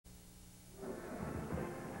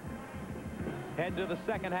Head to the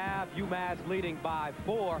second half, UMass leading by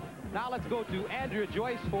 4. Now let's go to Andrea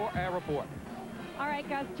Joyce for a report. All right,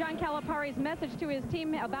 guys, John Calipari's message to his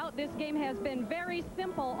team about this game has been very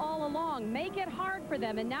simple all along. Make it hard for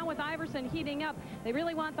them. And now with Iverson heating up, they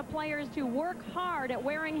really want the players to work hard at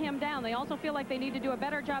wearing him down. They also feel like they need to do a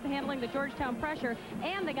better job handling the Georgetown pressure,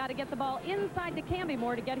 and they got to get the ball inside to Camby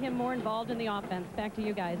more to get him more involved in the offense. Back to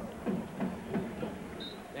you guys.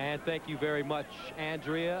 And thank you very much,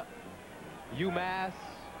 Andrea. UMass,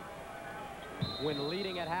 when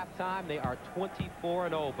leading at halftime, they are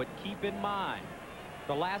 24-0. But keep in mind,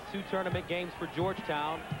 the last 2 tournament games for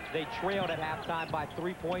Georgetown, they trailed at halftime by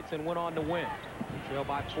 3 points and went on to win. Trail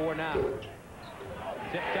by 4 now.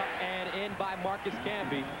 Tipped up and in by Marcus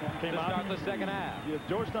Camby to start the second half. Yeah,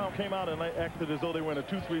 Georgetown came out and they acted as though they were in a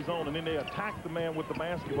 2-3 zone, and then they attacked the man with the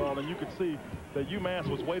basketball, and you could see that UMass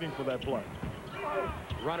was waiting for that play.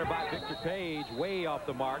 Runner by Victor Page, way off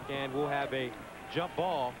the mark, and we'll have a jump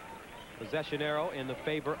ball. Possession arrow in the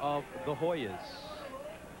favor of the Hoyas.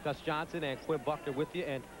 Gus Johnson and Quinn Buckner with you,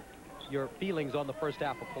 and your feelings on the first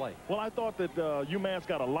half of play. Well, I thought that UMass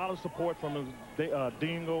got a lot of support from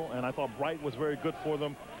Dingle, and I thought Bright was very good for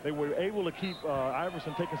them. They were able to keep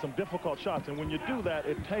Iverson taking some difficult shots, and when you do that,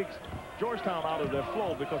 it takes Georgetown out of their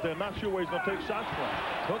flow because they're not sure where he's going to take shots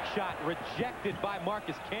from. Hook shot rejected by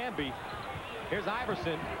Marcus Camby. Here's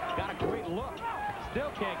Iverson, got a great look, still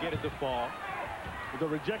can't get it to fall. The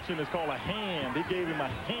rejection is called a hand. He gave him a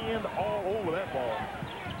hand all over that ball.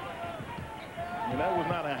 And that was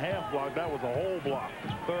not a half block, that was a whole block.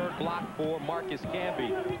 Third block for Marcus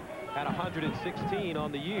Camby at 116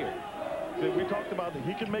 on the year. We talked about that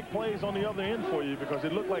he can make plays on the other end for you because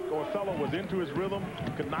it looked like Othello was into his rhythm,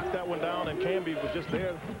 could knock that one down, and Camby was just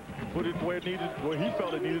there, put it where it needed, where he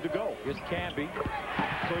felt it needed to go. Here's Camby.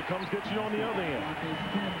 So he comes, gets you on the other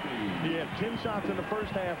end. He had 10 shots in the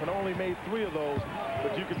first half and only made 3 of those.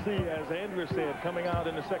 But you can see, as Andrea said, coming out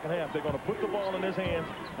in the second half, they're going to put the ball in his hands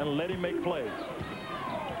and let him make plays.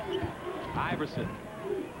 Iverson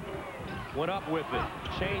went up with it,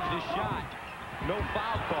 changed his shot. No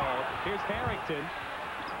foul call. Here's Harrington.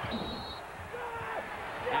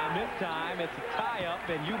 And this time it's a tie-up,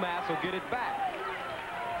 and UMass will get it back.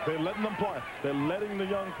 They're letting them play. They're letting the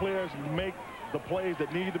young players make the plays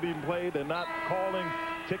that need to be played. They're not calling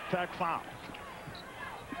tic-tac fouls.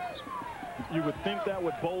 You would think that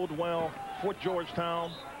would bode well for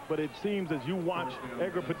Georgetown, but it seems as you watch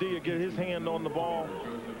Edgar Padilla get his hand on the ball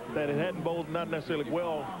that it hadn't boded not necessarily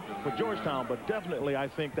well for Georgetown, but definitely I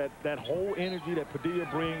think that that whole energy that Padilla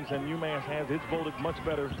brings and UMass has, it's boded much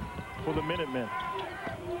better for the Minutemen.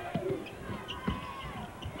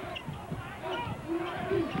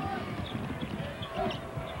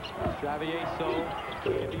 Travieso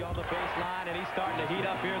can be on the baseline, and he's starting to heat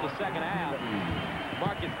up here in the second half.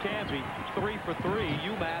 Marcus Camby, 3 for 3.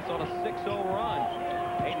 UMass on a 6-0 run.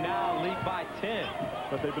 They now lead by 10.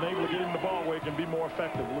 But they've been able to get him the ball where he can be more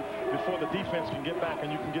effective before the defense can get back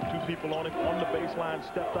and you can get 2 people on it on the baseline,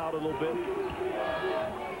 stepped out a little bit.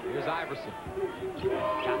 Here's Iverson.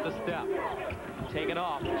 Got the step. Taken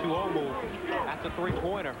off. 2-0 move. That's a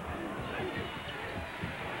 3-pointer.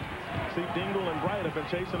 See, Dingle and Bright have been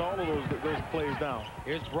chasing all of those plays down.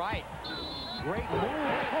 Here's Bright. Great move.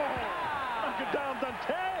 Knock it down,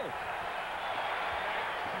 Dante.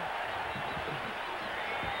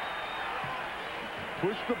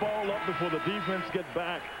 Push the ball up before the defense gets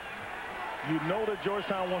back. You know that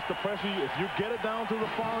Georgetown wants to pressure you. If you get it down to the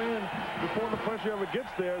far end before the pressure ever gets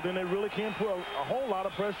there, then they really can't put a whole lot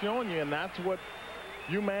of pressure on you, and that's what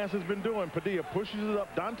UMass has been doing. Padilla pushes it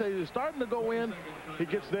up. Dante is starting to go in. He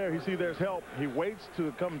gets there. He sees there's help. He waits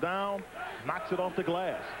to come down, knocks it off the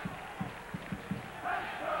glass.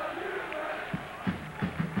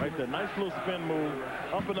 Right there, nice little spin move.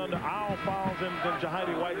 Up and under, Owl fouls him, then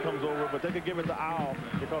Jahidi White comes over, but they could give it to Owl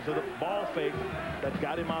because of the ball fake that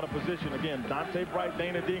got him out of position. Again, Dante Bright,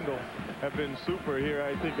 Dana Dingle have been super here,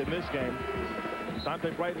 I think, in this game. Dante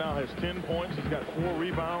Bright now has 10 points. He's got 4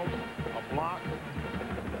 rebounds, a block.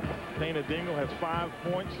 Dana Dingle has 5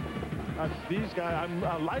 points. These guys,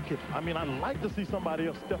 I like it. I mean, I like to see somebody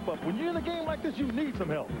else step up. When you're in a game like this, you need some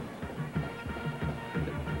help.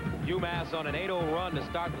 UMass on an 8-0 run to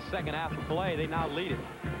start the second half of play. They now lead it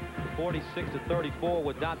 46-34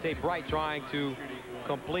 with Dante Bright trying to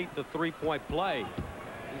complete the 3-point play.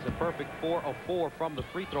 He's a perfect 4 of 4 from the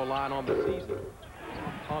free throw line on the season.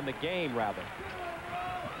 On the game, rather.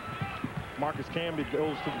 Marcus Camby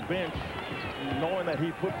goes to the bench knowing that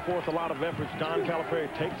he put forth a lot of efforts. John Calipari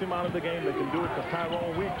takes him out of the game. They can do it because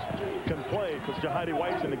Tyrone Weeks can play because Jahidi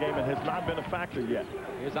White's in the game and has not been a factor yet.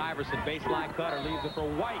 Here's Iverson, baseline cutter, leaves it for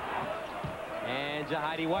White. And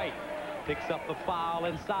Jahidi White Picks up the foul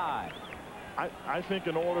inside. I think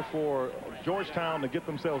in order for Georgetown to get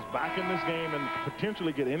themselves back in this game and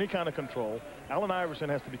potentially get any kind of control, Allen Iverson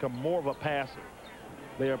has to become more of a passer.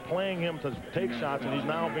 They are playing him to take shots, and he's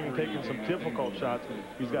now being taking some difficult shots.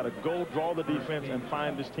 He's got to go draw the defense and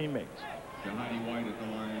find his teammates. White at the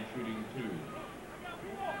line, shooting 2.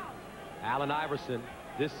 Allen Iverson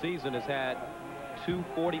this season has had 2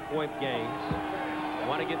 40-point games.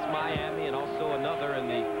 One against Miami and also another in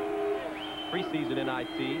the preseason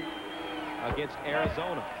NIT against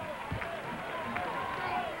Arizona.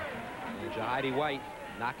 And Jahidi White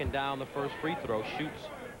knocking down the first free throw, shoots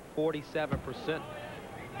 47%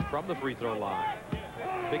 from the free throw line.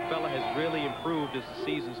 Big fella has really improved as the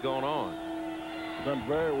season's gone on. Done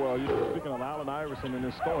very well. Speaking of Allen Iverson in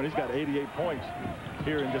his scoring, he's got 88 points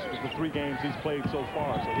here in just the 3 games he's played so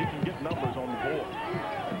far, so he can get numbers on the board.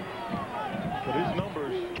 But his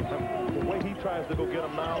numbers, the way he tries to go get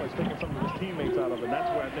them now is taking some of his teammates out of it. And that's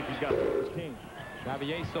where I think he's got his team.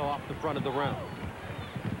 Travieso off the front of the rim.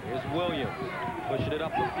 Here's Williams pushing it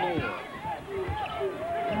up the floor.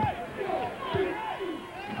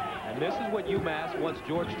 And this is what UMass wants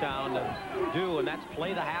Georgetown to do, and that's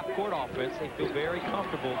play the half-court offense. They feel very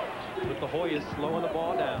comfortable with the Hoyas slowing the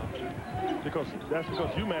ball down. That's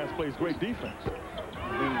because UMass plays great defense.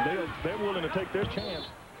 I mean, they're willing to take their chance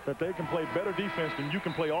that they can play better defense than you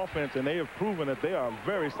can play offense, and they have proven that they are a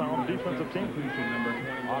very sound defensive team.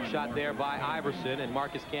 Off shot there by Iverson, and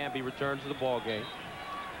Marcus Camby returns to the ball game.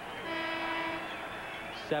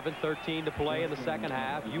 7:13 to play in the second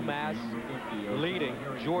half. UMass leading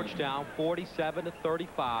Georgetown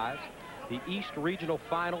 47-35. The East Regional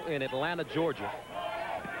Final in Atlanta, Georgia.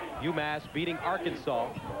 UMass beating Arkansas.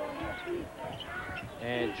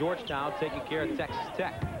 And Georgetown taking care of Texas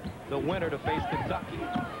Tech. The winner to face Kentucky.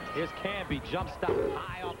 Here's Camby, jump stop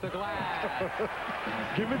high off the glass.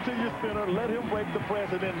 Give it to your center, let him break the press,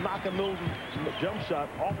 and then knock a little jump shot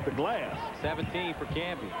off the glass. 17 for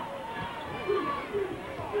Camby.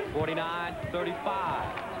 49-35.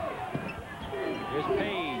 Here's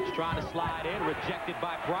Page trying to slide in, rejected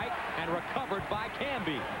by Bright, and recovered by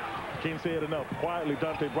Camby. Can't say it enough. Quietly,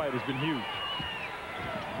 Dante Bright has been huge.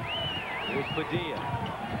 Here's Padilla.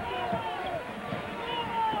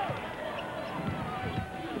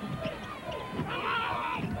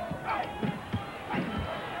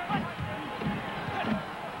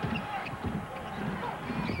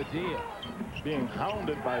 Being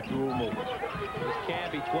hounded by Drew. There's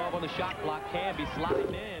Camby, 12 on the shot clock. Camby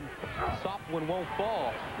sliding in. Soft one won't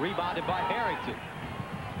fall. Rebounded by Harrington.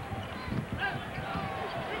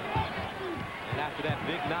 And after that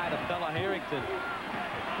big night of fella Harrington,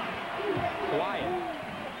 quiet.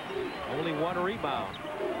 Only 1 rebound.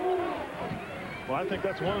 Well, I think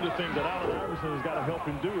that's one of the things that Allen Iverson has got to help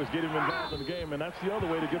him do is get him involved in the game, and that's the other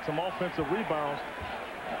way to get some offensive rebounds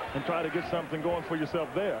and try to get something going for yourself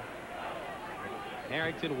there.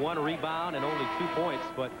 Harrington 1 rebound and only 2 points,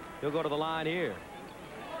 but he'll go to the line here.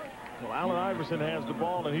 Well, Allen Iverson has the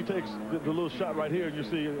ball, and he takes the little shot right here. And you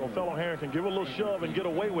see Othello Harrington give a little shove and get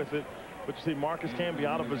away with it. But you see Marcus Camby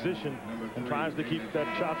out of position and tries to keep that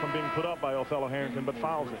shot from being put up by Othello Harrington, but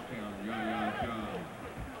fouls it.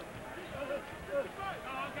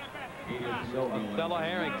 So Othello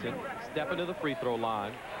Harrington stepping to the free throw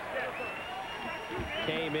line.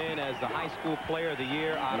 Came in as the high school player of the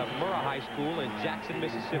year out of Murrah High School in Jackson,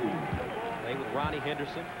 Mississippi. Played with Ronnie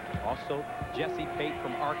Henderson. Also Jesse Pate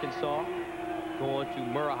from Arkansas going to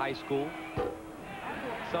Murrah High School.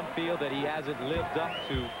 Some feel that he hasn't lived up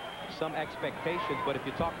to some expectations, but if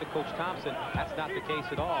you talk to Coach Thompson, that's not the case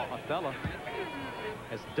at all. Othello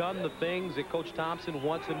has done the things that Coach Thompson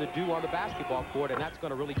wants him to do on the basketball court, and that's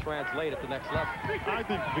going to really translate at the next level. I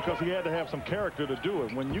think because he had to have some character to do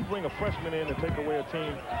it. When you bring a freshman in and take away a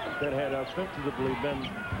team that had ostensibly been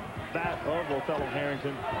that of Othello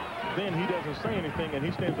Harrington, then he doesn't say anything, and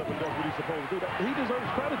he stands up and does what he's supposed to do. He deserves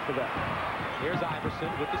credit for that. Here's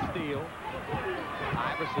Iverson with the steal.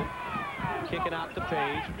 Iverson kicking out to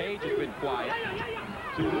Page. Page has been quiet.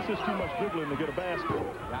 See, this is too much dribbling to get a basket.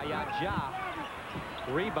 Yaya Ja.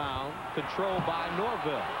 Rebound controlled by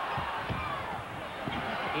Norville.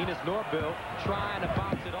 Enos Norville trying to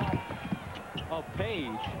bounce it off of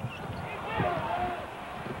Page.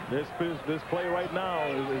 This play right now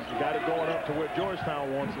is got it going up to where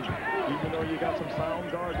Georgetown wants it, even though you got some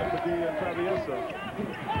sound guards up at the Travieso.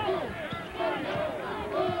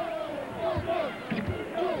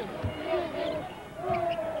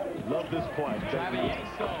 Love this play.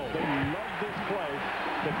 Travieso. They love this play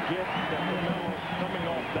to get Carmelo coming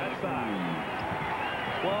off that side.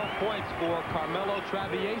 12 points for Carmelo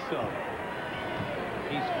Travieso.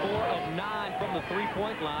 He's 4 of 9 from the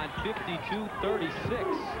three-point line, 52-36.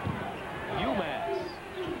 UMass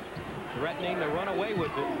threatening to run away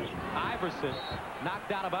with it. Iverson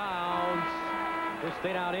knocked out of bounds. He'll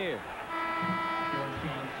stay down here.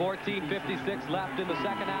 14:56 left in the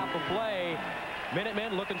second half of play.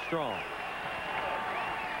 Minutemen looking strong.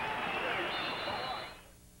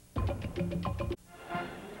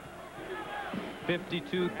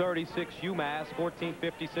 (52-36) UMass.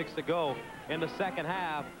 14:56 to go in the second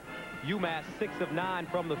half. UMass 6 of 9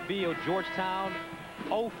 from the field. Georgetown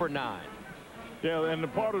 0 for 9. Yeah, and the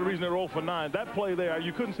part of the reason they're 0 for 9, that play there,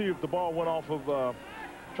 you couldn't see if the ball went off of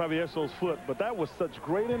Travieso's foot, but that was such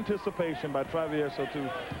great anticipation by Travieso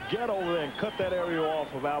to get over there and cut that area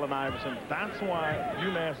off of Allen Iverson. That's why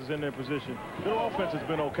UMass is in their position. Their offense has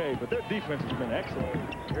been okay, but their defense has been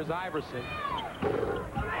excellent. Here's Iverson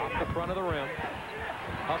off the front of the rim,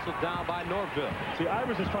 hustled down by Norville. See,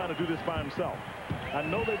 Iverson's trying to do this by himself. I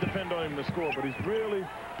know they depend on him to score, but he's really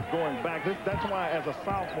going back. That's why, as a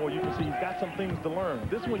sophomore, you can see he's got some things to learn.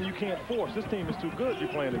 This one you can't force. This team is too good you're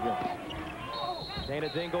playing against. Dana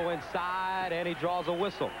Dingle inside, and he draws a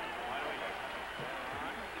whistle.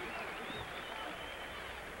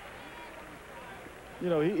 You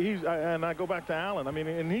know, and I go back to Allen. I mean,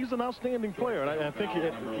 and he's an outstanding player. And I think,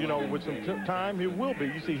 you know, with some time, he will be.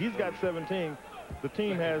 You see, he's got 17. The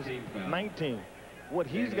team has 19. What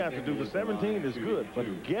he's got to do, the 17 is good, but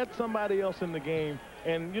get somebody else in the game.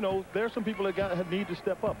 And, you know, there's some people that need to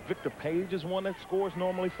step up. Victor Page is one that scores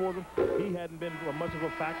normally for them. He hadn't been much of a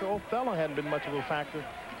factor. Othello hadn't been much of a factor.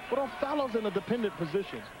 But Othello's in a dependent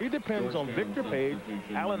position. He depends on Victor Page,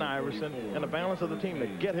 Allen Iverson, and the balance of the team to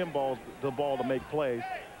get him the ball to make plays.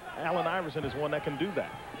 Allen Iverson is one that can do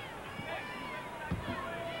that.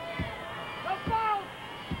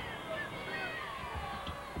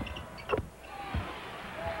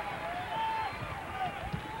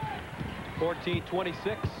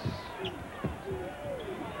 14:26.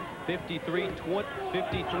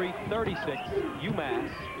 53-36. UMass.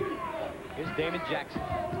 Here's Damon Jackson.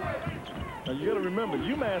 Now you got to remember,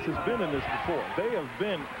 UMass has been in this before. They have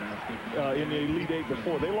been in the Elite Eight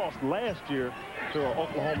before. They lost last year to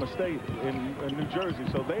Oklahoma State in New Jersey.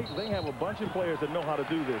 So they have a bunch of players that know how to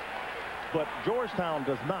do this. But Georgetown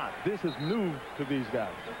does not. This is new to these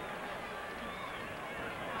guys.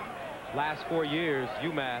 Last 4 years,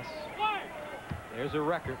 UMass, there's a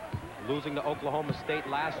record, losing to Oklahoma State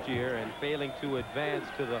last year and failing to advance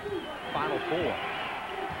to the Final Four.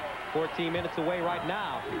 14 minutes away right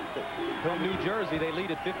now from New Jersey. They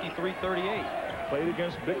lead at 53-38. Played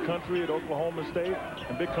against Big Country at Oklahoma State,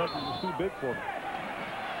 and Big Country was too big for them.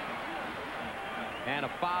 And a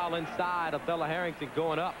foul inside. Othello Harrington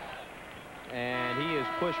going up, and he is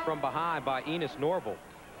pushed from behind by Enos Norval.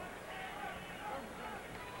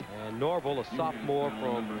 And Norval, a sophomore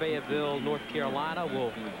from Fayetteville, North Carolina,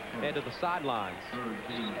 will head to the sidelines.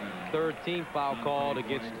 Third team foul called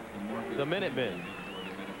against the Minutemen.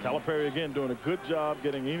 Calipari again doing a good job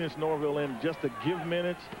getting Enos Norville in just to give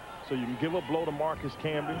minutes so you can give a blow to Marcus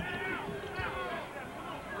Camby.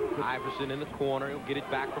 Iverson in the corner. He'll get it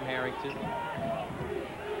back from Harrington.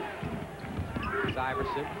 It's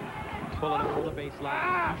Iverson pulling it from the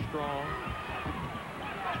baseline. Too strong.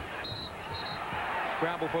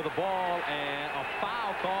 Scramble for the ball, and a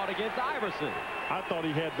foul called against Iverson. I thought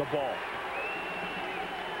he had the ball.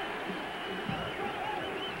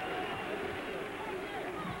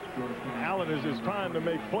 Allen is trying to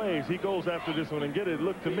make plays. He goes after this one and get it. It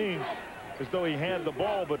looked to me as though he had the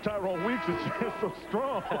ball, but Tyrone Weeks is just so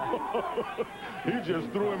strong. He just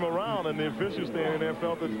threw him around, and the officials standing there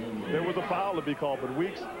felt that there was a foul to be called. But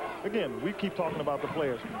Weeks, again, we keep talking about the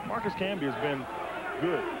players. Marcus Camby has been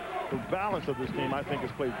good. The balance of this team, I think,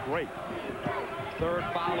 has played great. Third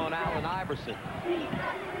foul on Allen Iverson.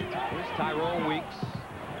 Here's Tyrone Weeks.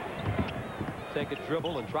 Take a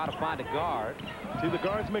dribble and try to find a guard. See, the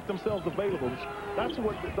guards make themselves available. That's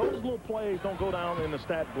what those little plays don't go down in the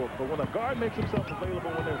stat book. But when a guard makes himself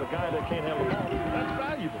available when there's a guy that can't handle the ball, that's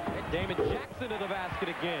valuable. And Damon Jackson to the basket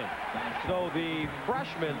again. So the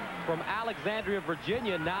freshman from Alexandria,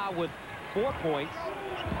 Virginia, now with 4 points.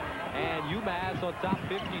 And UMass on top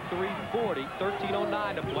 53-40.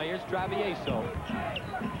 13:09 to play. Here's Travieso.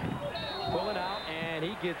 Pulling out, and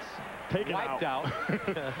he gets wiped out.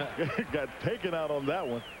 Got taken out on that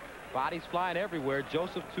one. Bodies flying everywhere.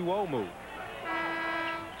 Joseph Tuomu.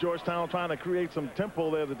 Georgetown trying to create some tempo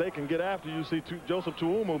there that they can get after. You see Joseph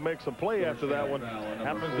Tuomu make some play after that one.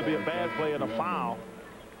 Happens to be a bad play and a foul.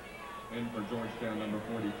 In for Georgetown, number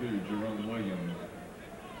 42, Jerome Williams.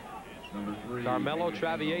 Number 3, Carmelo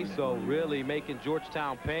Travieso really making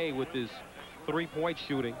Georgetown pay with his 3-point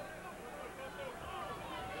shooting.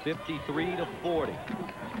 53-40.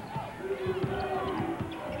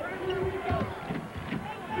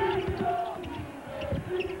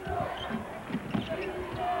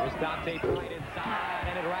 There's Dante Bryant inside,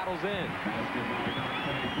 and it rattles in.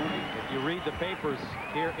 If you read the papers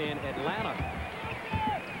here in Atlanta,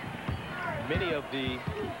 many of the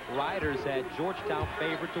writers had Georgetown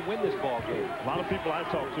favored to win this ball game. A lot of people I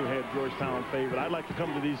talked to had Georgetown favored. I'd like to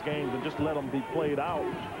come to these games and just let them be played out.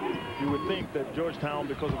 You would think that Georgetown,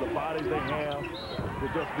 because of the bodies they have,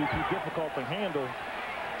 would just be too difficult to handle.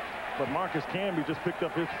 But Marcus Camby just picked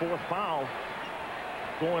up his 4th foul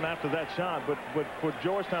going after that shot. But for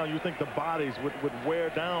Georgetown, you think the bodies would wear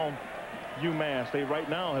down UMass. They right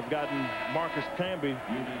now have gotten Marcus Camby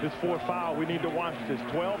his 4th foul. We need to watch this.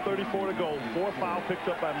 12:34 to go. 4th foul picked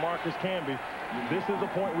up by Marcus Camby. This is the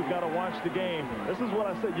point we've got to watch the game. This is what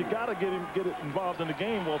I said. You got to get it involved in the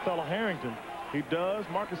game. Well, fellow Harrington, he does.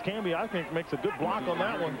 Marcus Camby, I think, makes a good block on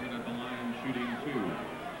that one.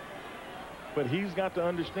 But he's got to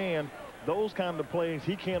understand those kind of plays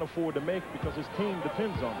he can't afford to make because his team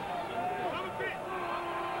depends on it.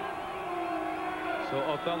 So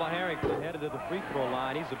Othello Harrington headed to the free throw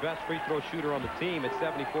line. He's the best free throw shooter on the team at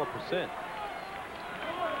 74%.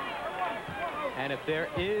 And if there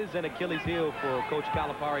is an Achilles heel for Coach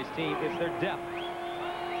Calipari's team, it's their depth.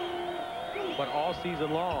 But all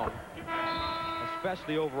season long,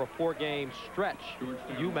 especially over a 4-game stretch,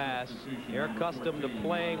 UMass, they're accustomed to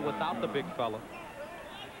playing without the big fella.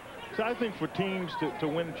 So I think for teams to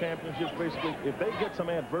win championships, basically, if they get some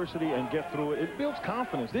adversity and get through it, it builds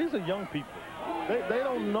confidence. These are young people. They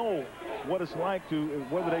don't know what it's like to,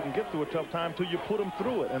 whether they can get through a tough time till you put them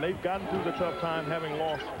through it. And they've gotten through the tough time having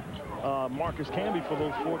lost Marcus Camby for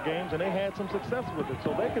those 4 games, and they had some success with it.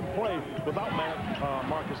 So they can play without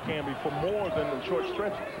Marcus Camby for more than the short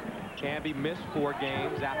stretches. Camby missed 4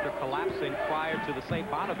 games after collapsing prior to the St.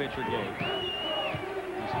 Bonaventure game.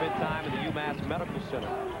 He spent time in the UMass Medical Center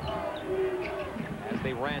as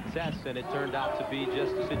they ran tests, and it turned out to be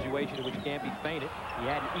just a situation in which Camby fainted. He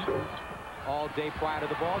hadn't eaten all day prior to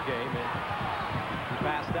the ball game, and he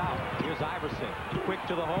passed out. Here's Iverson, quick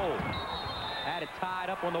to the hole. Had it tied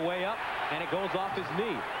up on the way up, and it goes off his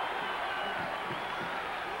knee.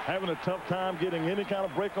 Having a tough time getting any kind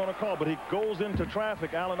of break on a call, but he goes into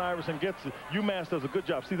traffic. Allen Iverson gets it. UMass does a good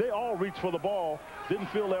job. See, they all reach for the ball, didn't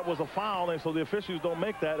feel that was a foul, and so the officials don't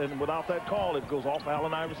make that, and without that call, it goes off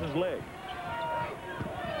Allen Iverson's leg.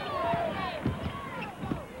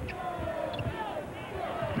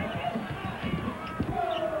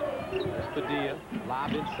 Padilla,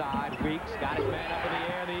 lob inside, Weeks, got his man up in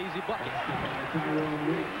the air, the easy bucket.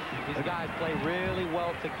 These guys play really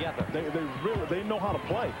well together. They know how to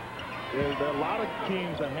play. There are a lot of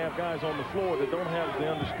teams that have guys on the floor that don't have the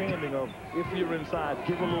understanding of, if you're inside,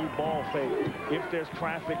 give a little ball fake. If there's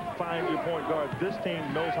traffic, find your point guard. This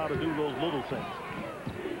team knows how to do those little things.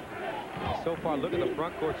 So far, look at the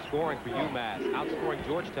front court scoring for UMass, outscoring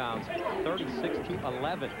Georgetown's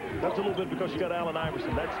 36-11. That's a little bit because you got Allen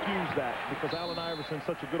Iverson. That skews that, because Allen Iverson's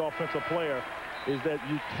such a good offensive player, is that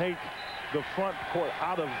you take the front court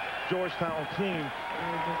out of Georgetown's team,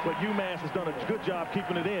 but UMass has done a good job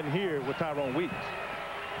keeping it in here with Tyrone Weeks.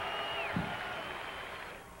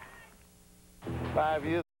 5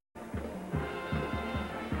 years.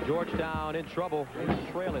 Georgetown in trouble.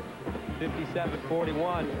 They trail it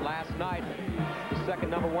 57-41 last night. The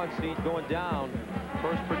second #1 seed going down.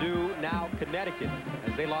 First Purdue, now Connecticut,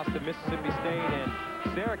 as they lost to Mississippi State and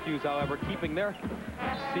Syracuse, however, keeping their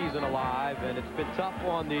season alive. And it's been tough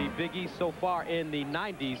on the Big East so far in the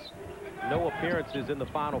 90s. No appearances in the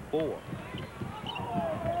Final Four.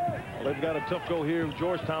 Well, they've got a tough go here.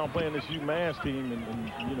 Georgetown playing this UMass team,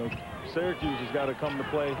 and you know, Syracuse has got to come to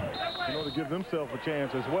play, you know, to give themselves a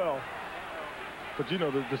chance as well. But you know,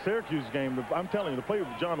 the Syracuse game, I'm telling you, the play with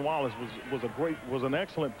John Wallace was an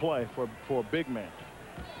excellent play for a big man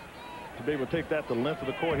to be able to take that the length of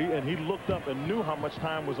the court. He looked up and knew how much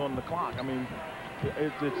time was on the clock. I mean,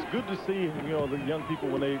 it's good to see, you know, the young people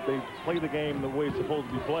when they play the game the way it's supposed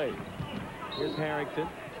to be played. Here's Harrington,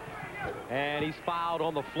 and he's fouled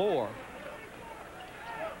on the floor.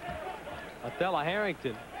 Othello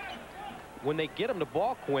Harrington, when they get him the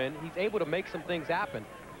ball, Quinn, he's able to make some things happen.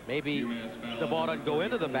 Maybe the ball doesn't go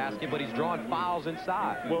into the basket, but he's drawing fouls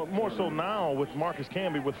inside. Well, more so now with Marcus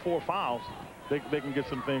Camby with 4 fouls, they can get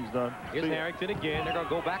some things done. Here's Harrington again. They're going to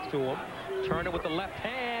go back to him. Turner with the left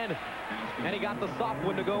hand. And he got the soft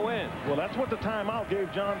one to go in. Well, that's what the timeout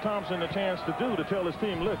gave John Thompson a chance to do, to tell his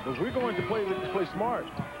team, look, if we're going to play smart,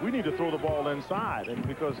 we need to throw the ball inside. And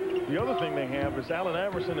because the other thing they have is Allen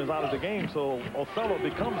Iverson is out of the game, so Othello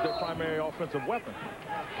becomes their primary offensive weapon.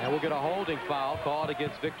 And we'll get a holding foul called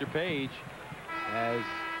against Victor Page as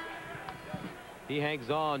he hangs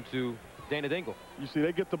on to Dana Dingle. You see,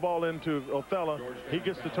 they get the ball into Othello. He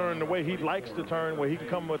gets to turn the way he likes to turn, where he can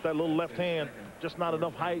come with that little left hand. Just not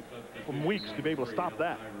enough height from Weeks to be able to stop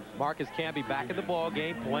that. Marcus Camby back in the ball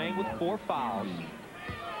game, playing with 4 fouls.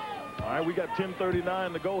 All right, we got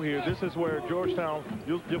 10:39 to go here. This is where Georgetown,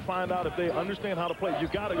 you'll find out if they understand how to play. You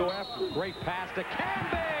got to go after it. Great pass to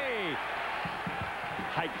Camby.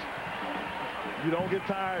 Height. You don't get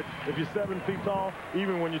tired. If you're 7 feet tall,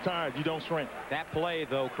 even when you're tired, you don't shrink. That play,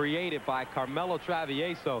 though, created by Carmelo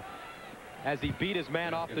Travieso as he beat his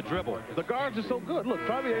man off the dribble. The guards are so good. Look,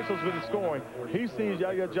 Travieso's been scoring. He sees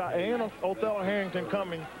Yaya Ja and Othello Harrington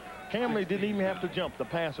coming. Camry didn't even have to jump. The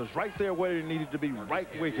pass was right there where it needed to be, right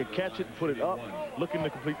where he could catch it, put it up, looking to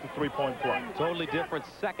complete the 3-point play. Totally different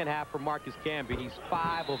second half for Marcus Camby. He's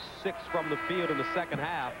 5 of 6 from the field in the second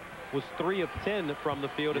half. Was 3 of 10 from the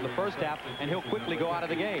field in the first half, and he'll quickly go out of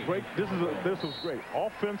the game. Great. This was great.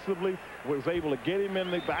 Offensively, was able to get him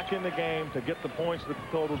back in the game to get the points, the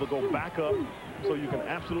total to go back up, so you can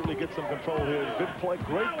absolutely get some control here. Good play,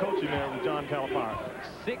 great coaching there with John Calipari.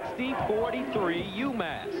 60-43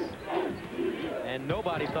 UMass, and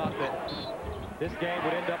nobody thought that this game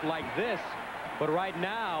would end up like this. But right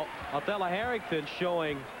now, Othello Harrington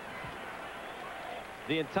showing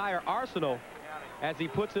the entire arsenal as he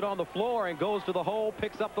puts it on the floor and goes to the hole,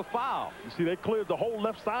 picks up the foul. You see, they cleared the whole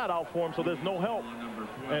left side out for him, so there's no help.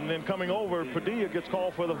 And then coming over, Padilla gets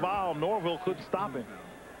called for the foul. Norville couldn't stop him.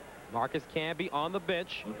 Marcus Camby on the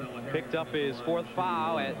bench, picked up his 4th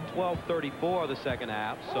foul at 12:34 of the second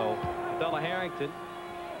half. So Othello Harrington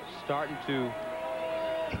starting to...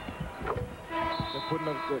 They're putting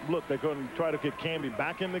look, they're going to try to get Camby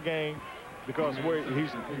back in the game, because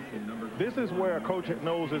this is where a coach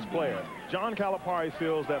knows his player. John Calipari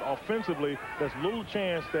feels that offensively, there's little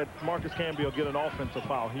chance that Marcus Camby will get an offensive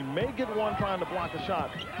foul. He may get one trying to block a shot,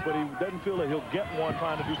 but he doesn't feel that he'll get one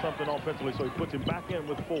trying to do something offensively, so he puts him back in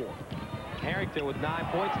with 4. Harrington with 9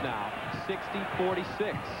 points now,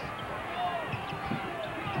 60-46.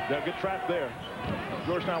 They'll get trapped there.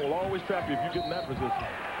 Georgetown will always trap you if you get in that position.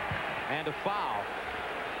 And a foul.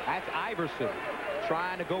 That's Iverson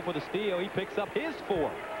trying to go for the steal. He picks up his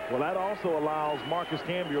 4th. Well, that also allows Marcus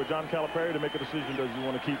Camby or John Calipari to make a decision. Does you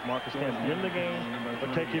want to keep Marcus Camby in the game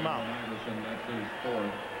or take him out?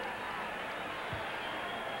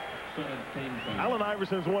 Allen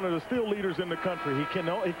Iverson is one of the steal leaders in the country. He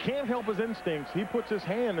can't help his instincts. He puts his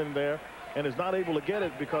hand in there and is not able to get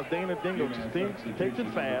it because Dana Dingle takes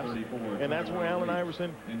it fast, and that's where Allen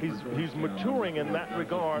Iverson, he's maturing in that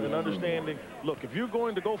regard and understanding, look, if you're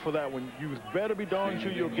going to go for that one, you better be darn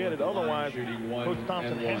sure you'll get it. Otherwise, Coach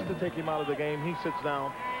Thompson has to take him out of the game. He sits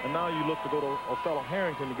down, and now you look to go to Othello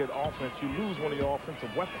Harrington to get offense. You lose one of your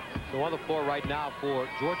offensive weapons. So on the floor right now for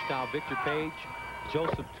Georgetown, Victor Page,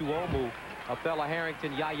 Joseph Tuomu, Othello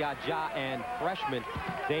Harrington, Yaya Ja, and freshman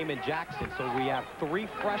Damon Jackson. So we have 3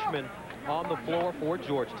 freshmen on the floor for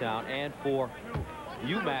Georgetown, and for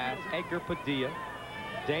UMass, Edgar Padilla,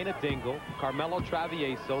 Dana Dingle, Carmelo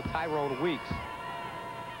Travieso, Tyrone Weeks,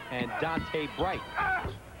 and Dante Bright.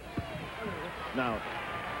 Now,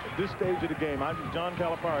 at this stage of the game, John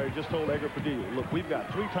Calipari just told Edgar Padilla, look, we've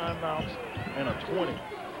got 3 timeouts and a 20.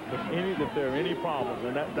 If there are any problems,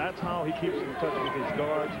 and that's how he keeps in touch with his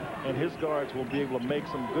guards, and his guards will be able to make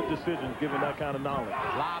some good decisions given that kind of knowledge.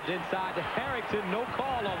 Lobbed inside to Harrington, no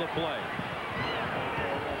call on the play.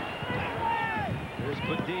 Here's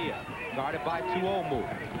Padilla, guarded by Tuomu.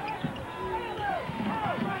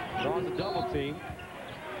 Draws a double team,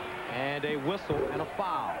 and a whistle and a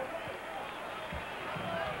foul.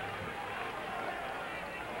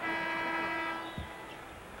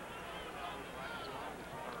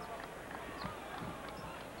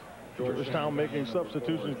 Georgetown making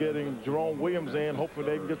substitutions, getting Jerome Williams in. Hopefully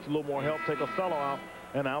they can get a little more help, take a fellow out,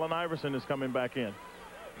 and Allen Iverson is coming back in.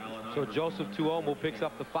 So Joseph Tuomu picks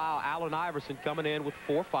up the foul. Allen Iverson coming in with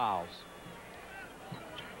 4 fouls.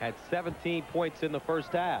 Had 17 points in the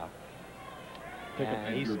first half.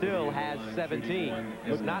 And he still has 17.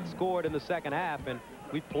 Has not scored in the second half, and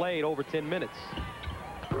we've played over 10 minutes.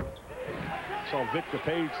 Saw Victor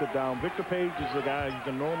Page sit down. Victor Page is a guy you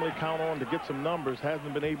can normally count on to get some numbers.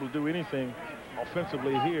 Hasn't been able to do anything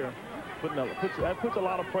offensively here. That puts a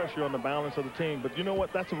lot of pressure on the balance of the team. But you know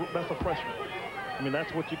what? That's a freshman. I mean,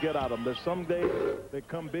 that's what you get out of them. There's some days they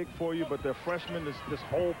come big for you, but they're freshmen. This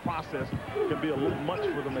whole process can be a little much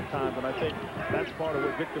for them at times, and I think that's part of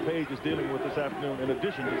what Victor Page is dealing with this afternoon, in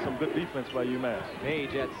addition to some good defense by UMass.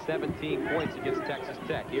 Page had 17 points against Texas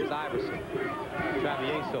Tech. Here's Iverson.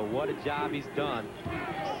 Travieso, what a job he's done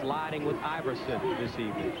sliding with Iverson this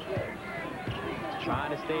evening.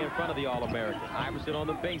 Trying to stay in front of the All-American. Iverson on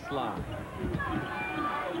the baseline.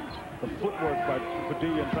 The footwork by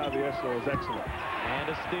Padilla and Travieso is excellent. And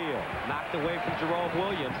a steal. Knocked away from Jerome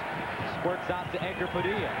Williams. Squirts out to Edgar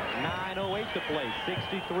Padilla. 9:08 to play.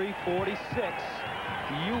 63-46.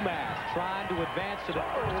 UMass trying to advance to the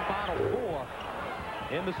Final Four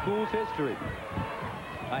in the school's history.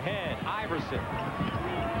 Ahead, Iverson.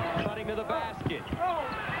 Cutting to the basket.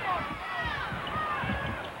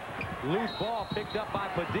 Loose ball picked up by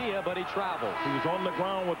Padilla, but he traveled. He was on the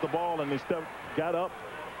ground with the ball, and he got up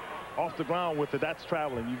off the ground with it. That's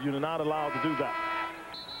traveling. You're not allowed to do that.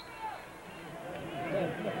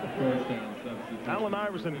 Allen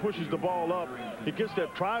Iverson pushes the ball up. He gets there,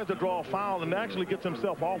 tries to draw a foul, and actually gets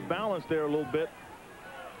himself off balance there a little bit.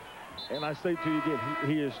 And I say to you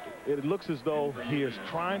again, it looks as though he is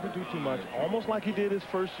trying to do too much, almost like he did his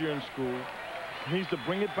first year in school. He needs to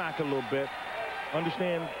bring it back a little bit.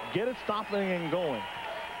 Understand, get it stopping and going.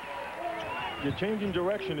 Your changing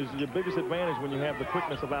direction is your biggest advantage when you have the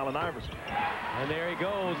quickness of Allen Iverson. And there he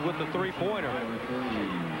goes with the three-pointer.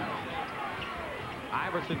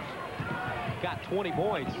 Iverson's got 20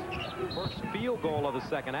 points. First field goal of the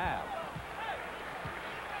second half.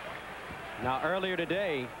 Now, earlier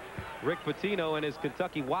today, Rick Pitino and his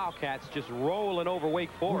Kentucky Wildcats just rolling over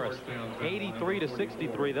Wake Forest.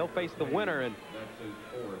 83-63. They'll face the winner, and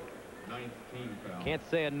can't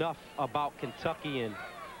say enough about Kentucky and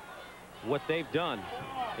what they've done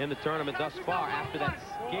in the tournament thus far after that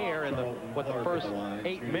scare in the first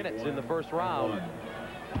 8 minutes in the first round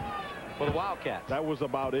for the Wildcats. That was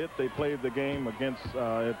about it. They played the game against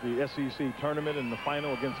at the SEC tournament in the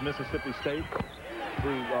final against Mississippi State, who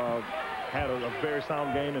had a very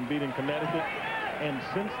sound game in beating Connecticut. And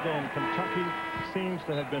since then, Kentucky seems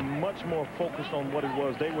to have been much more focused on what it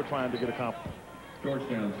was they were trying to get accomplished.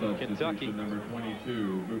 Georgetown Kentucky number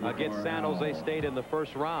 22 against San Jose State in the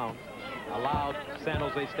first round allowed San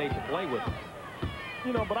Jose State to play with them.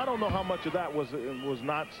 You know, but I don't know how much of that was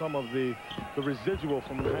not some of the residual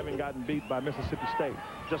from having gotten beat by Mississippi State.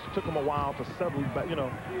 Just took them a while to settle back, you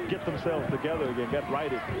know, get themselves together again, get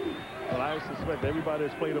righted. But I suspect everybody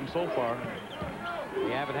that's played them so far.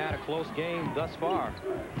 We haven't had a close game thus far.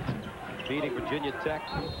 Beating Virginia Tech,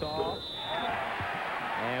 Utah.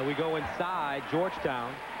 And we go inside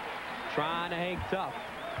Georgetown, trying to hang tough.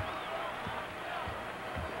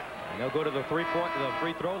 And they'll go to the free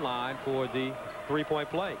throw line for the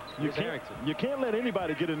three-point play. You can't let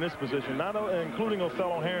anybody get in this position, not including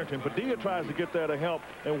Othello Harrington. Padilla tries to get there to help,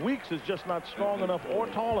 and Weeks is just not strong enough or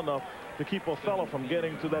tall enough to keep Othello from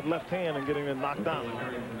getting to that left hand and getting it knocked down.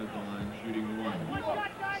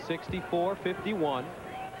 64-51.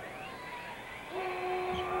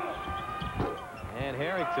 And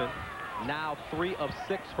Harrington now 3 of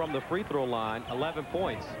 6 from the free throw line, 11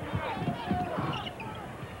 points.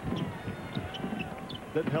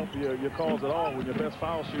 Doesn't help your cause at all when your best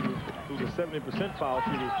foul shooter, who's a 70% foul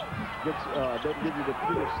shooter, doesn't give you the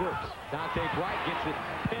 3 of 6. Dante Bright gets it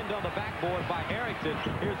pinned on the backboard by Harrington.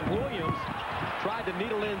 Here's Williams. Tried to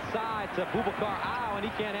needle inside to Boubacar Aw, and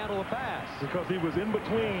he can't handle a pass. Because he was in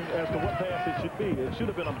between as to what pass it should be. It should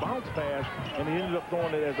have been a bounce pass, and he ended up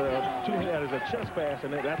throwing it as a chest pass,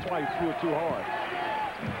 and that's why he threw it too hard.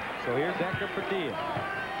 So here's Edgar Padilla,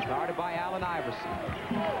 guarded by Allen Iverson.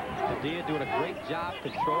 Padilla doing a great job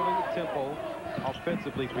controlling the tempo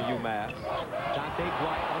offensively for UMass. Dante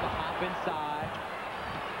Bright on the hop inside.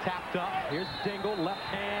 Tapped up. Here's Dingle, left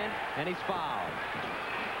hand, and he's fouled.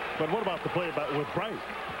 But what about the play with Bright?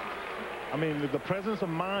 I mean, the presence of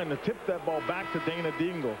mind to tip that ball back to Dana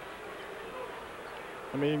Dingle.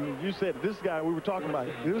 I mean, you said this guy we were talking about,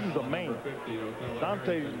 this is a man.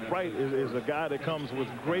 Dante Bright is a guy that comes with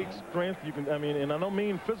great strength. I don't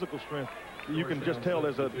mean physical strength. You can just tell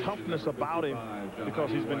there's a toughness about him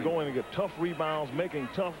because he's been going to get tough rebounds, making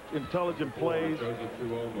tough, intelligent plays.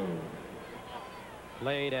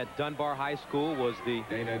 Played at Dunbar High School, was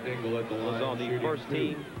on the first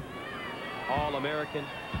team All-American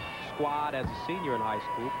squad as a senior in high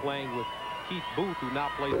school, playing with Keith Booth, who now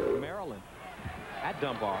plays for Maryland at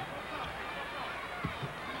Dunbar.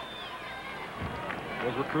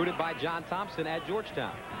 Was recruited by John Thompson at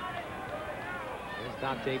Georgetown. There's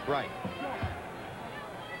Dante Bright.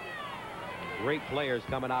 Great players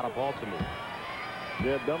coming out of Baltimore.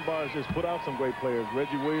 Yeah, Dunbar has just put out some great players.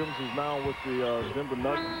 Reggie Williams is now with the Denver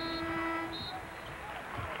Nuggets.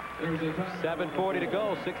 7:40 to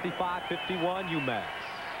go, 65-51 UMass.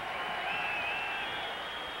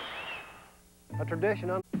 A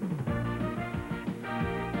tradition.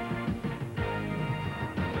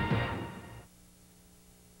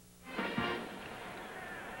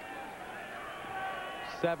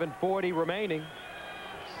 7:40 remaining.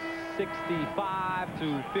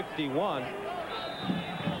 65-51.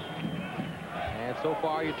 And so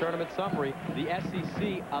far, your tournament summary: the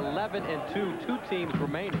SEC 11-2, 2 teams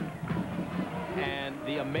remaining. And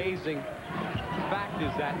the amazing fact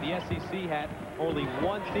is that the SEC had only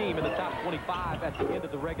 1 team in the top 25 at the end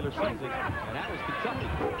of the regular season, and that was Kentucky.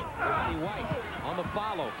 Johnny White on the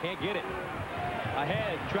follow, can't get it.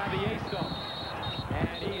 Ahead, Travieso,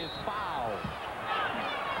 and he is fouled.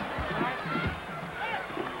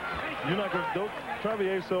 You're not going to,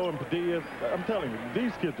 Travieso and Padilla, I'm telling you,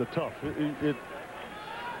 these kids are tough.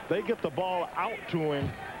 They get the ball out to him,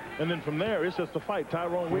 and then from there, it's just a fight.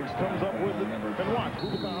 Tyrone Weeks comes up with it, and watch.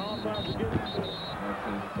 Boubacar Al tries to get it.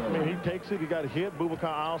 I mean, he takes it, he got hit. Boubacar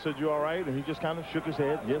Al said, "You all right?" And he just kind of shook his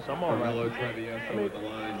head. "Yes, I'm all right." Travieso with the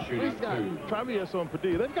line shooting 2. Travieso and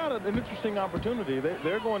Padilla, they've got an interesting opportunity.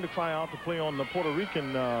 They're going to try out to play on the Puerto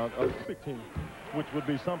Rican Olympic team, which would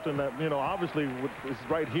be something that, you know, obviously is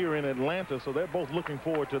right here in Atlanta, so they're both looking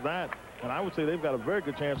forward to that. And I would say they've got a very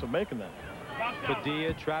good chance of making that.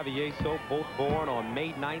 Padilla, Travieso, both born on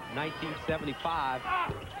May 9th, 1975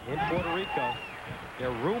 in Puerto Rico.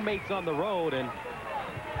 They're roommates on the road, and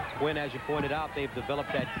when, as you pointed out, they've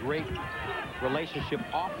developed that great relationship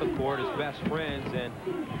off the court as best friends, and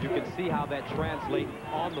you can see how that translates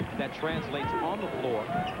on the floor.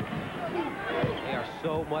 They are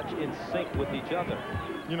so much in sync with each other.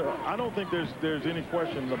 You know, I don't think there's any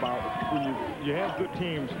question about when you have good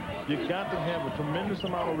teams, you got to have a tremendous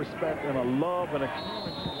amount of respect and a love and a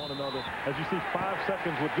caring for one another. As you see 5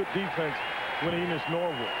 seconds with good defense when Enos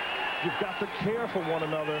Norwood. You've got to care for one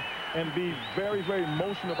another and be very, very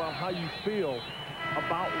emotional about how you feel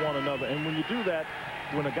about one another. And when you do that,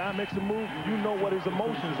 when a guy makes a move, you know what his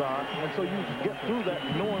emotions are, and so you get through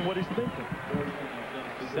that knowing what he's thinking.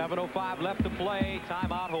 7:05 left to play.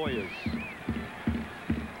 Timeout, Hoyas.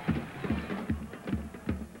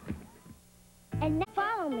 And now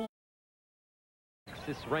follow me.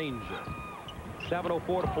 Texas Ranger.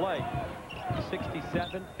 7:04 to play.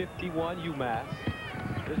 67-51 UMass.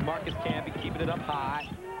 There's Marcus Camby keeping it up high.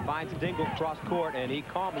 Finds Dingle cross court, and he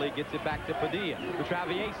calmly gets it back to Padilla.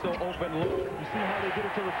 Travieso open look. You see how they get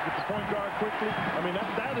it to the point guard quickly? I mean,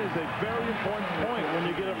 that is a very important point when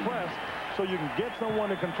you get a press, so you can get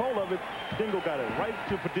someone in control of it. Dingle got it right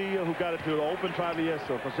to Padilla, who got it to the open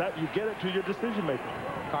Travieso, because that you get it to your decision maker.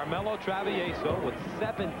 Carmelo Travieso with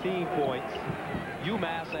 17 points.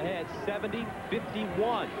 UMass ahead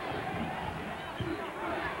 70-51.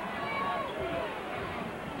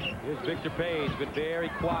 Here's Victor Page, been very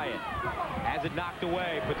quiet. Has it knocked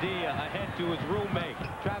away. Padilla ahead to his roommate.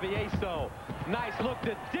 Travieso. Nice look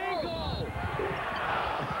to Dingle.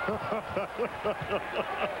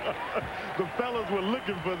 The fellas were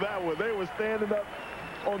looking for that one. They were standing up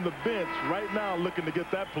on the bench right now looking to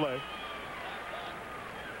get that play.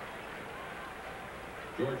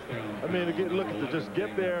 I mean, look to just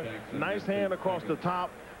get there. Nice hand across the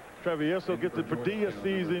top. Travieso gets it. Padilla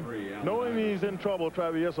sees him. Knowing he's in trouble,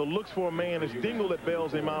 Travieso looks for a man. It's Dingle that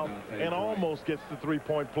bails him out and almost gets the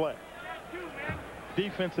 3-point play.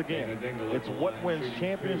 Defense again. It's what wins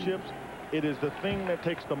championships. It is the thing that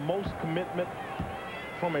takes the most commitment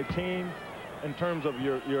from a team in terms of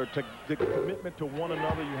the commitment to one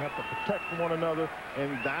another. You have to protect one another,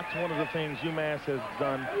 and that's one of the things UMass has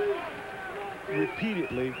done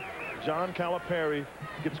repeatedly. John Calipari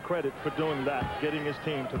gets credit for doing that, getting his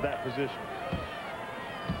team to that position.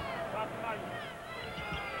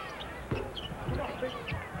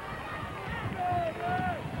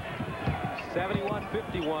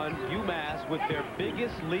 (71-51) UMass with their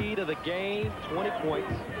biggest lead of the game, 20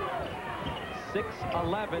 points.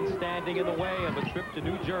 6-11 standing in the way of a trip to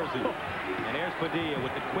New Jersey. And there's Padilla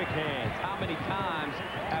with the quick hands. How many times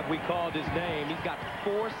have we called his name? He's got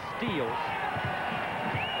 4 steals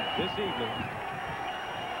this evening.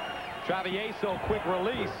 Travieso, quick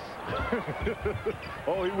release.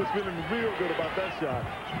 Oh, he was feeling real good about that shot.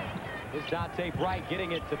 It's Dante Bright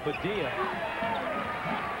getting it to Padilla.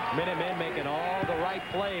 Minutemen making all the right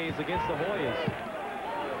plays against the Hoyas.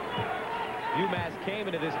 UMass came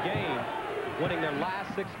into this game winning their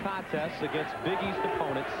last 6 contests against Big East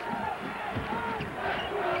opponents.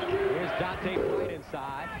 Here's Dante Bright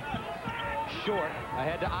inside. Short,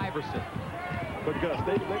 ahead to Iverson. But Gus,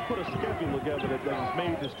 they put a schedule together that has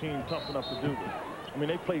made this team tough enough to do this. I mean,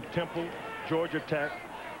 they played Temple, Georgia Tech,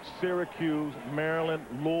 Syracuse, Maryland,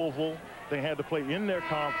 Louisville. They had to play in their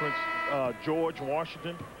conference George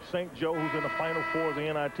Washington, St. Joe, who's in the Final Four of the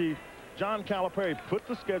NIT. John Calipari put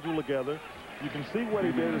the schedule together. You can see what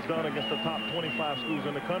he did is done against the top 25 schools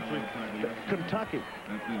in the country. Kentucky,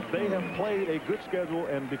 they have played a good schedule,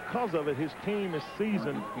 and because of it, his team is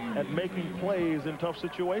seasoned at making plays in tough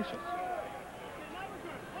situations.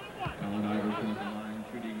 Allen Iverson at the line,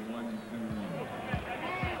 shooting 1-2.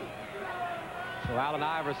 So Allen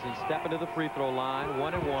Iverson stepping to the free throw line,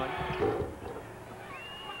 1-1.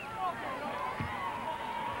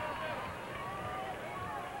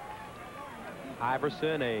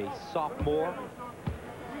 Iverson, a sophomore.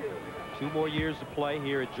 2 more years to play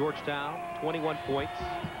here at Georgetown. 21 points.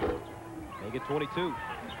 Make it 22.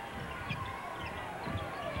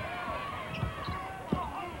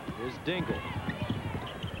 Here's Dingle.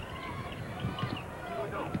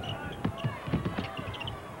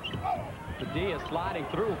 Padilla sliding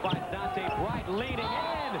through, finds Dante Bright leaning in,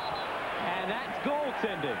 and that's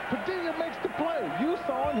goaltending. Padilla makes the play. You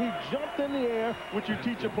saw him. He jumped in the air, which you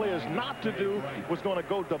teach your players not to do. Was going to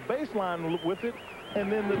go the baseline with it,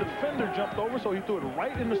 and then the defender jumped over, so he threw it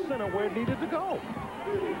right in the center where it needed to go.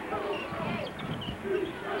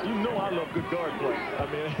 You know I love good guard play. I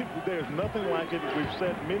mean, there's nothing like it. We've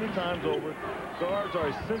said many times over, guards are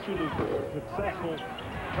essential to successful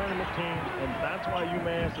tournament teams, and that's why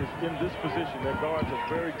UMass is in this position. Their guards are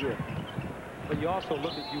very good. But you also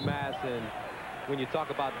look at UMass, and when you talk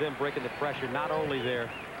about them breaking the pressure, not only their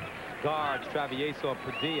guards, Travieso and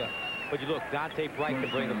Padilla, but you look, Dante Bright can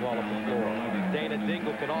bring the ball up the floor. Dana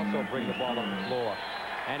Dingle can also bring the ball up the floor.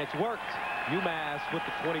 And it's worked. UMass with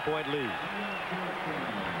the 20-point lead.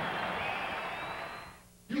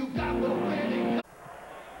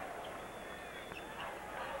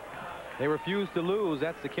 They refuse to lose.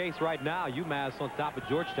 That's the case right now. UMass on top of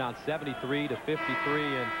Georgetown,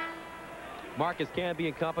 73-53, and Marcus Camby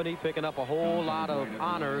and company picking up a whole lot of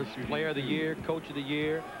honors. Player of the Year, Coach of the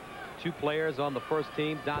Year. 2 players on the first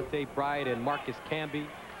team, Dante Bright and Marcus Camby.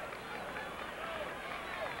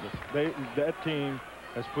 That team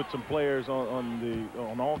has put some players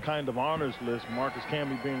on all kind of honors lists, Marcus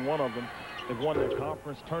Camby being one of them. They've won their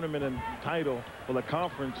conference tournament and title, well, the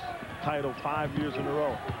conference title 5 years in a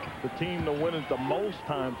row. The team that wins the most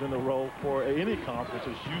times in a row for any conference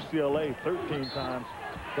is UCLA, 13 times.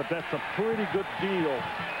 But that's a pretty good deal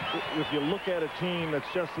if you look at a team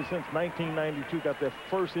that's just since 1992 got their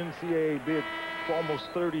first NCAA bid for almost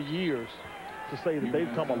 30 years, to say that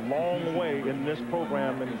they've come a long way in this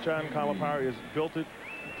program, and John Calipari has built it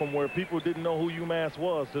from where people didn't know who UMass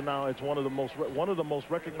was to now it's one of the most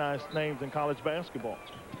recognized names in college basketball.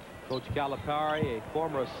 Coach Calipari, a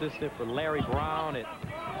former assistant for Larry Brown at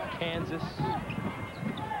Kansas.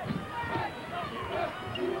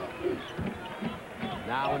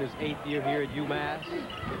 Now in his 8th year here at UMass.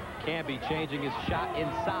 Camby changing his shot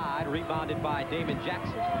inside, rebounded by Damon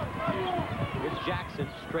Jackson. Here's Jackson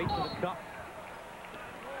straight to the cup.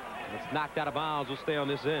 It's knocked out of bounds. Will stay on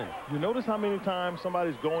this end. You notice how many times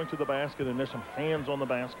somebody's going to the basket and there's some hands on the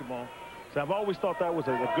basketball? So I've always thought that was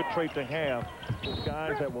a good trait to have, those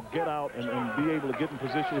guys that will get out and be able to get in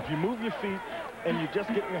position. If you move your feet and you just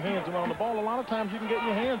get your hands around the ball, a lot of times you can get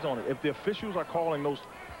your hands on it. If the officials are calling those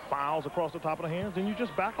fouls across the top of the hands, then you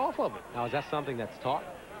just back off of it. Now, is that something that's taught?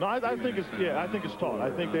 No, I think it's I think it's taught. I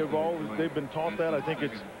think they've been taught that. I think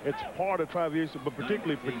it's part of Travieso, but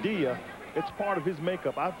particularly Padilla, it's part of his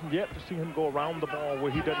makeup. I've yet to see him go around the ball where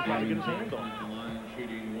he doesn't try to get his hands on it.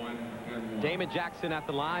 Damon Jackson at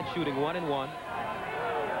the line, shooting 1-1.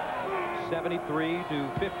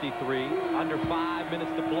 73-53, under 5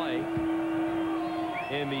 minutes to play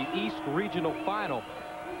in the East Regional Final.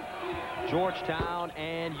 Georgetown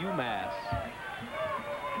and UMass.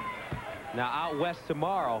 Now out west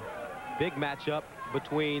tomorrow, big matchup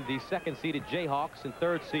between the 2nd-seeded Jayhawks and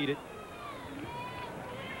 3rd-seeded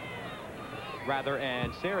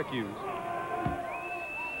and Syracuse.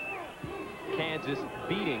 Kansas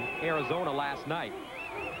beating Arizona last night.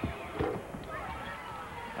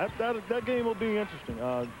 That game will be interesting.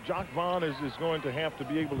 Jock Vaughn is going to have to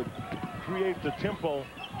be able to create the tempo,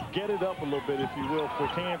 get it up a little bit, if you will, for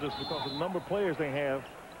Kansas, because the number of players they have,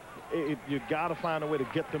 you got to find a way to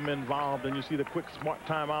get them involved. And you see the quick, smart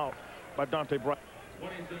timeout by Dante Bright.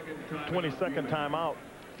 22nd timeout.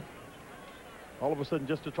 All of a sudden,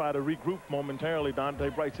 just to try to regroup momentarily, Dante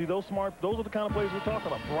Bright. See, those are the kind of plays we're talking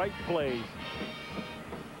about, bright plays.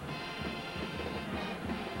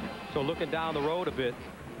 So looking down the road a bit,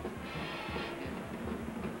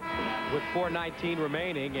 with 4:19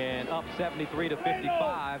 remaining and up 73 to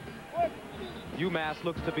 55. UMass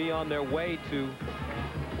looks to be on their way to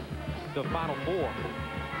the Final Four.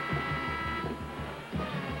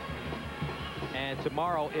 And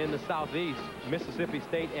tomorrow in the Southeast, Mississippi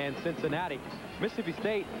State and Cincinnati. Mississippi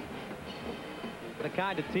State, the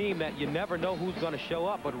kind of team that you never know who's going to show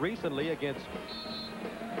up, but recently against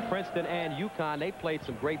Princeton and UConn, they played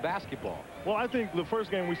some great basketball. Well, I think the first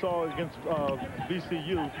game we saw against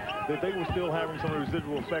VCU, that they were still having some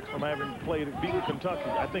residual effects from having beaten Kentucky.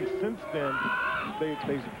 I think since then, they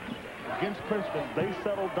against Princeton, they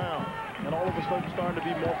settled down, and all of a sudden starting to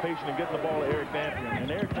be more patient and getting the ball to Eric Dampier.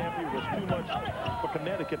 And Eric Dampier was too much for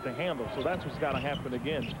Connecticut to handle, so that's what's got to happen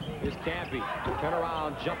again. Here's Campy,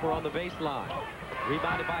 turnaround jumper on the baseline.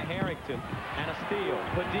 Rebounded by Harrington, and a steal.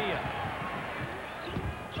 Padilla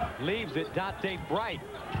leaves it. Dante Bright.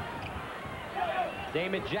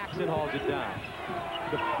 Damon Jackson hauls it down.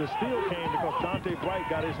 The steal came because Dante Bright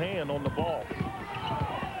got his hand on the ball.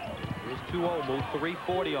 Here's 2-0 move,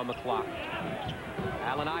 3:40 on the clock.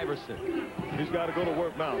 Allen Iverson. He's got to go to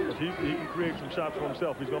work now because he can create some shots for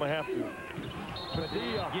himself. He's going to have to.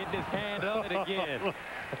 Padilla getting his hand on it again.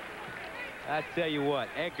 I tell you what,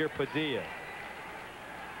 Edgar Padilla.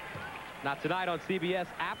 Now tonight on CBS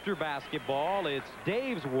after basketball, it's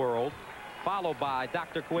Dave's World, followed by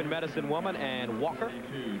Dr. Quinn Medicine Woman and Walker,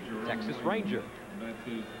 Texas Ranger. That's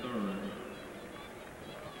his third.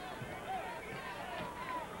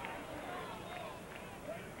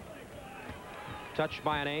 Touched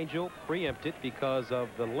by an angel, preempted because of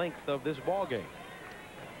the length of this ball game.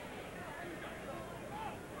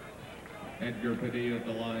 Edgar Padilla at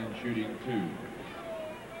the line, shooting 2.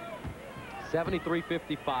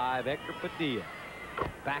 73-55, Edgar Padilla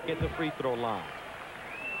back at the free throw line.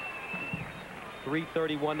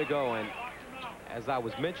 3:31 to go, and as I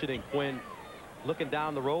was mentioning, Quinn, looking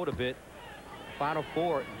down the road a bit, Final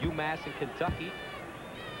Four, UMass and Kentucky.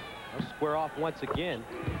 They'll square off once again.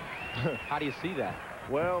 How do you see that?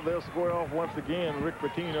 Well, they'll square off once again. Rick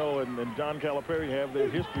Pitino and John Calipari have their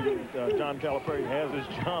history. John Calipari has his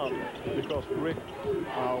job because Rick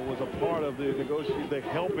was a part of the negotiation,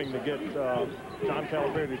 helping to get John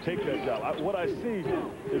Calipari to take that job. What I see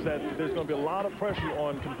is that there's going to be a lot of pressure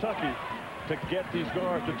on Kentucky to get these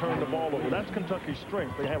guards to turn the ball over. That's Kentucky's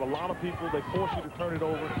strength. They have a lot of people. They force you to turn it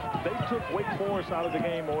over. They took Wake Forest out of the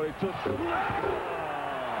game, or they took...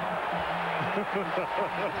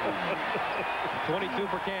 22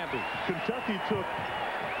 for Campbell. Kentucky took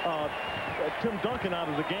Tim Duncan out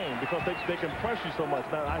of the game because they can press you so much.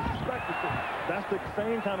 Now, I suspect that's the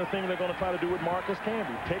same kind of thing they're going to try to do with Marcus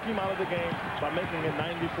Camby. Take him out of the game by making it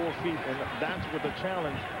 94 feet, and that's what the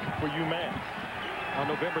challenge for UMass. On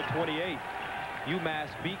November 28th, UMass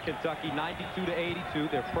beat Kentucky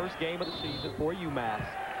 92-82, their first game of the season for UMass.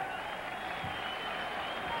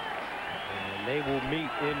 And they will meet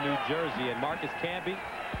in New Jersey, and Marcus Camby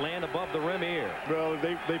playing above the rim here. Well,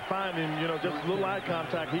 they find him, you know, just a little eye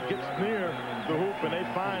contact. He gets near the hoop, and they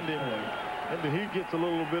find him, and he gets a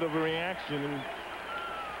little bit of a reaction. And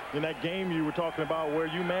in that game you were talking about where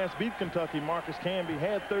UMass beat Kentucky, Marcus Camby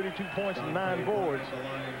had 32 points and 9 boards.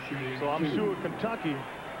 So I'm sure Kentucky,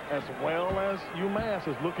 as well as UMass,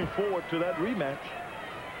 is looking forward to that rematch.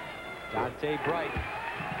 Dante Bright,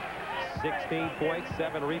 16 points,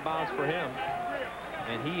 7 rebounds for him.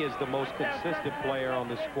 And he is the most consistent player on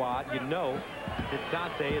the squad. You know that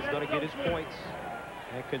Dante is going to get his points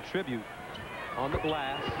and contribute on the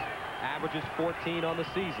glass. Averages 14 on the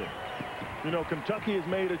season. You know, Kentucky has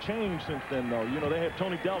made a change since then, though. You know, they have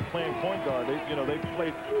Tony Delk playing point guard.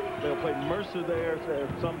 They'll play Mercer there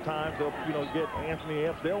sometimes. They'll, get Anthony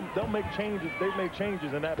Epps. They'll make changes. They've made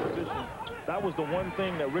changes in that position. That was the one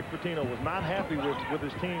thing that Rick Pitino was not happy with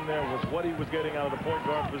his team there, was what he was getting out of the point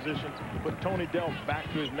guard position. Put Tony Delk back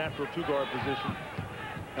to his natural 2-guard position.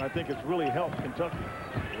 And I think it's really helped Kentucky.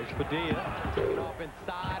 Here's Padilla taking off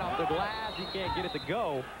inside off the glass. He can't get it to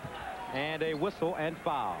go. And a whistle and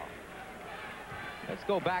foul. Let's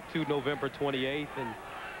go back to November 28th and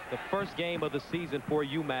the first game of the season for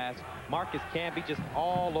UMass. Marcus Camby just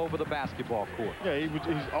all over the basketball court. Yeah,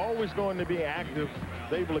 he's always going to be active,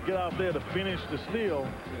 able to get out there to finish the steal.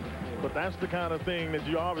 But that's the kind of thing that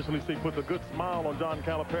you obviously see puts a good smile on John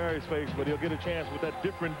Calipari's face, but he'll get a chance with that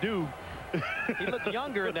different dude. He looked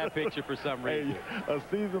younger in that picture for some reason. Hey, a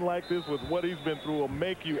season like this with what he's been through will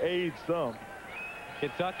make you age some.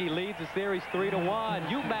 Kentucky leads the series 3-1.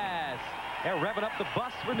 UMass, they're revving up the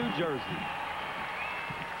bus for New Jersey.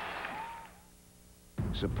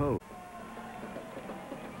 Suppose.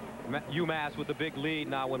 UMass with a big lead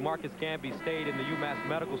now when Marcus Camby stayed in the UMass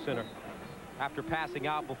Medical Center. After passing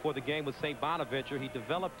out before the game with St. Bonaventure, he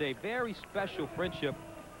developed a very special friendship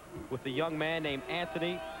with a young man named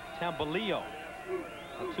Anthony Tambalillo.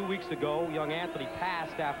 2 weeks ago, young Anthony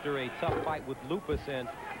passed after a tough fight with lupus, and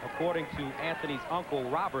according to Anthony's uncle,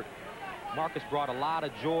 Robert, Marcus brought a lot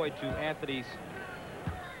of joy to Anthony's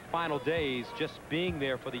final days, just being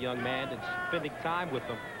there for the young man and spending time with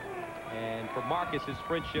him. And for Marcus, his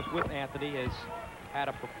friendship with Anthony has had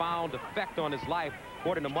a profound effect on his life.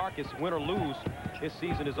 According to Marcus, win or lose, his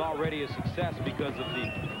season is already a success because of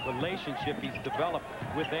the relationship he's developed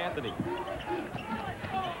with Anthony.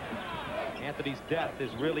 Anthony's death has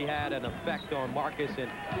really had an effect on Marcus, and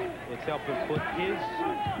it's helped him put his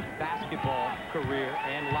basketball career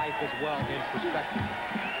and life as well in perspective.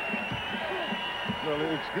 Well,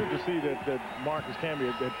 it's good to see that Marcus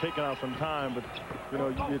Camby had taken out some time, but you know,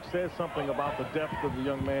 it says something about the depth of the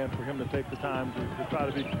young man for him to take the time to try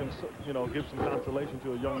to be, you know, give some consolation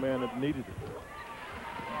to a young man that needed it.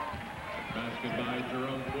 Basket by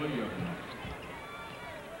Jerome Williams.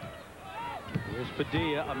 Here's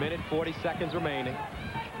Padilla, 1:40 remaining.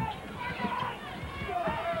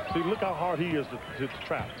 See, look how hard he is to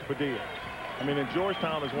trap, Padilla. I mean,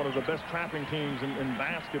 Georgetown is one of the best trapping teams in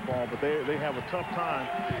basketball, but they have a tough time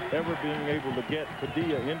ever being able to get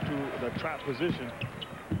Padilla into the trap position.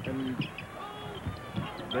 And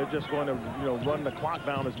they're just going to, you know, run the clock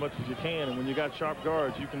down as much as you can. And when you got sharp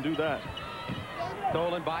guards, you can do that.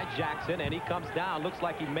 Stolen by Jackson, and he comes down. Looks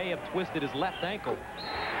like he may have twisted his left ankle.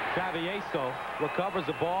 Travieso recovers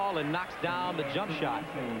the ball and knocks down the jump shot.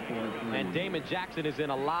 And Damon Jackson is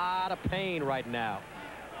in a lot of pain right now.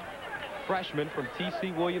 Freshman from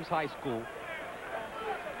T.C. Williams High School.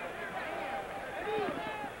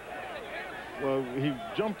 Well, he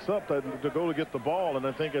jumps up to go to get the ball, and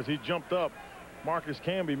I think as he jumped up, Marcus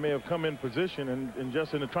Camby may have come in position, and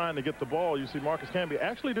just in trying to get the ball, you see Marcus Camby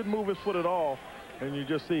actually didn't move his foot at all, and you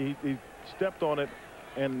just see he stepped on it,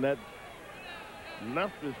 and that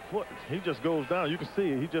left his foot. He just goes down. You can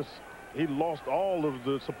see he lost all of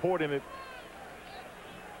the support in it.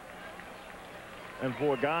 And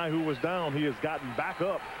for a guy who was down, he has gotten back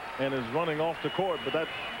up and is running off the court. But that,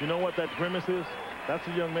 you know what that grimace is? That's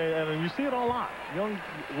a young man, and you see it a lot.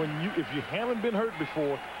 If you haven't been hurt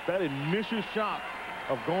before, that initial shock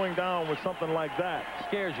of going down with something like that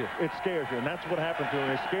scares you. It scares you, and that's what happened to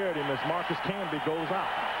him. It scared him as Marcus Camby goes out.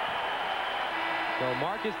 So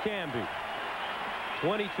Marcus Camby,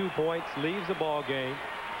 22 points, leaves the ball game.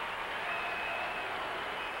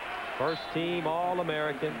 First team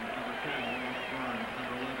All-American.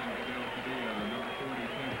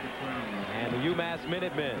 And the UMass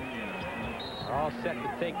Minutemen are all set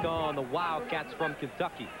to take on the Wildcats from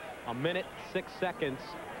Kentucky.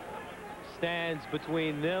 1:06 stands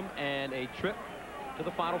between them and a trip to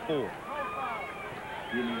the Final Four.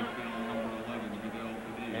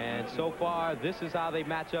 And so far, this is how they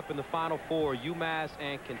match up in the Final Four: UMass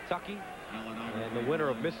and Kentucky, and the winner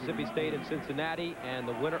of Mississippi State and Cincinnati, and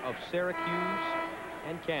the winner of Syracuse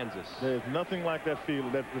and Kansas. There's nothing like that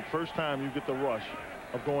feeling. That's the first time you get the rush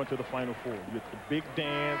of going to the Final Four. You get the big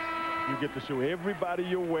dance. You get to show everybody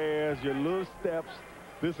your wares, your little steps.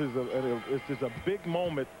 This is a big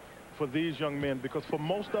moment for these young men, because for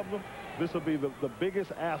most of them, this will be the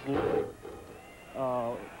biggest athletic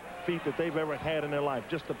feat that they've ever had in their life,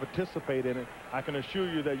 just to participate in it. I can assure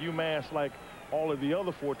you that UMass, like all of the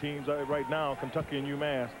other four teams right now, Kentucky and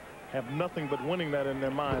UMass, have nothing but winning that in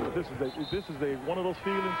their mind. But this is one of those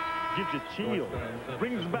feelings, gives you chills,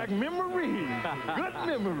 brings back memories, good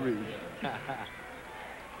memories.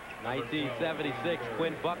 1976,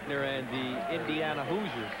 Quinn Buckner and the Indiana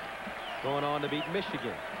Hoosiers going on to beat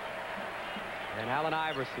Michigan. And Allen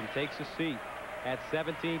Iverson takes a seat at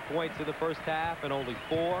 17 points in the first half and only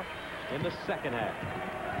 4 in the second half.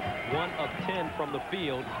 1 of 10 from the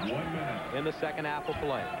field in the second half of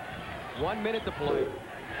play. 1 minute to play.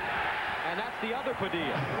 And that's the other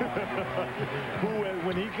Padilla. Who,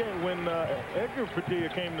 when Edgar Padilla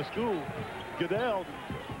came to school, Goodell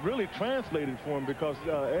really translated for him, because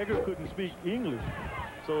Edgar couldn't speak English.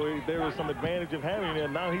 So there was some advantage of having it.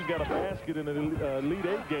 Now he's got a basket in an Elite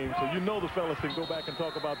 8 game. So you know the fellas can go back and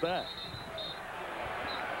talk about that.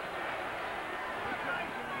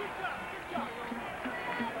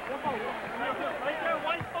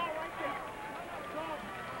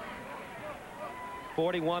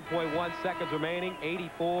 .1 remaining,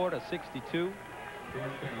 84-62.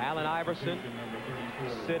 Allen Iverson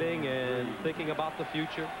sitting and thinking about the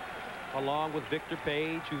future, along with Victor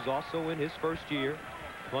Page, who's also in his first year.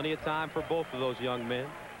 Plenty of time for both of those young men.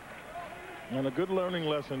 And a good learning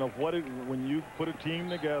lesson of when you put a team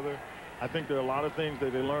together. I think there are a lot of things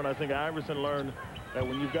that they learn. I think Iverson learned that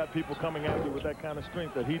when you've got people coming at you with that kind of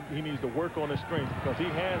strength, that he needs to work on his strength because he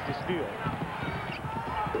has the skill.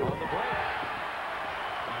 On the break.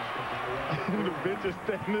 The bench is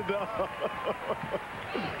standing up.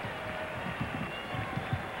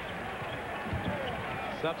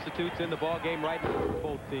 Substitutes in the ball game right now for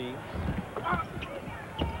both teams.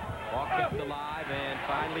 Ball kept alive and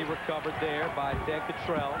finally recovered there by Ted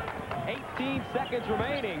Cottrell. 18 seconds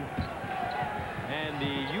remaining. And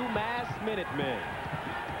the UMass Minutemen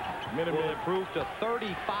will improve to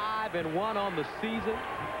 35-1 on the season.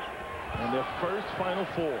 And their first Final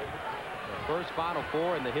Four. The first Final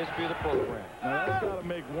Four in the history of the program. Now that's got to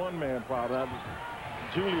make one man proud.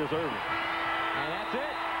 Julius Irving. And that's it.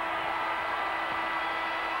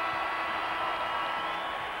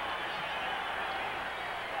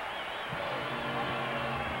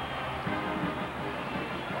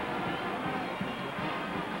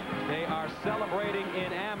 They are celebrating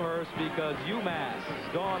in Amherst because UMass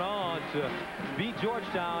has gone on to beat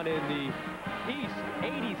Georgetown in the East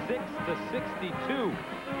 86-62.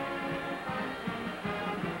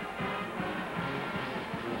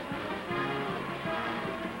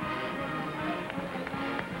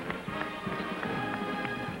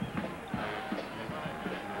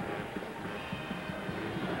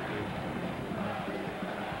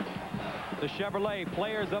 The Chevrolet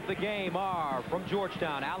players of the game are from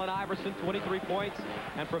Georgetown, Allen Iverson, 23 points,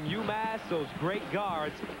 and from UMass, those great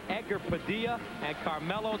guards, Edgar Padilla and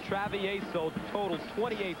Carmelo Travieso, total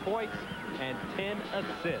 28 points and 10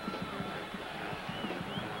 assists.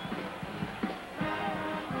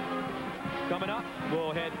 Coming up,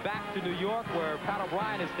 we'll head back to New York, where Pat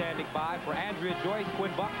O'Brien is standing by. For Andrea Joyce,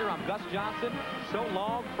 Quinn Buckner, I'm Gus Johnson. So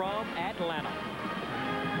long from Atlanta.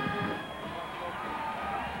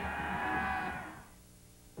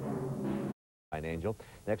 Angel.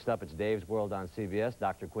 Next up, it's Dave's World on CBS,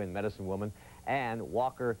 Dr. Quinn, Medicine Woman, and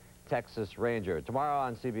Walker, Texas Ranger. Tomorrow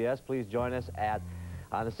on CBS, please join us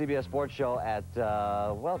on the CBS Sports Show at,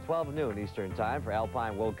 well, 12 noon Eastern Time for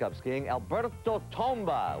Alpine World Cup skiing. Alberto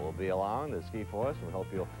Tomba will be along to ski for us. We hope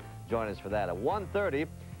you'll join us for that. At 1:30,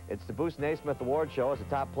 it's the Boost Naismith Award Show as the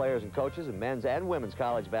top players and coaches in men's and women's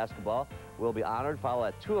college basketball will be honored. Follow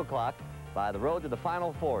at 2 o'clock. By the Road to the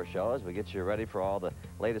Final Four show as we get you ready for all the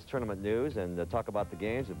latest tournament news and talk about the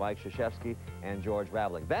games with Mike Krzyzewski and George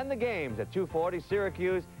Raveling. Then the games at 2:40,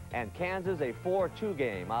 Syracuse and Kansas, a 4-2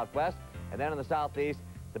 game out west. And then in the southeast,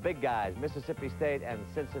 the big guys, Mississippi State and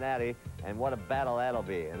Cincinnati, and what a battle that'll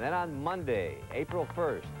be. And then on Monday, April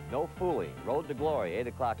 1st, no fooling, Road to Glory, 8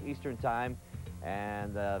 o'clock Eastern Time.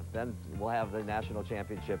 And then we'll have the national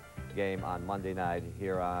championship game on Monday night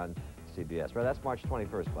here on CBS. Well, that's March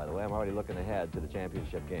 21st, by the way. I'm already looking ahead to the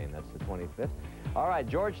championship game. That's the 25th. All right,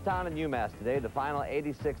 Georgetown and UMass today, the final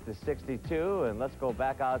 86-62. And let's go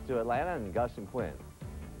back out to Atlanta and Gus and Quinn.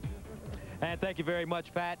 And thank you very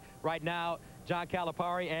much, Pat. Right now, John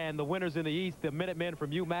Calipari and the winners in the East, the Minutemen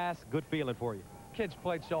from UMass. Good feeling for you. Kids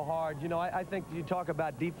played so hard. You know, I think you talk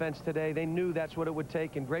about defense today. They knew that's what it would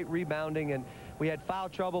take, and great rebounding, and we had foul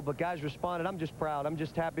trouble, but guys responded. I'm just proud. I'm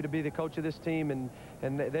just happy to be the coach of this team, and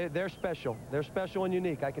they're special. They're special and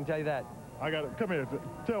unique, I can tell you that. I got to come here.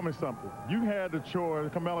 Tell me something. You had the chore,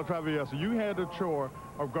 Carmelo Travieso, you had the chore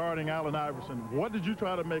of guarding Allen Iverson. What did you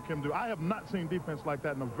try to make him do? I have not seen defense like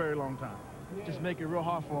that in a very long time. Just make it real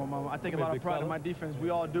hard for him. I take a lot of pride in my defense. We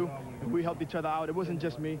all do, and we helped each other out. It wasn't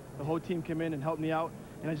just me. The whole team came in and helped me out,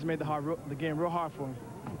 and I just made the game real hard for him.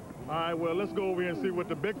 All right, well, let's go over here and see what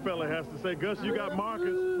the big fella has to say. Gus, you got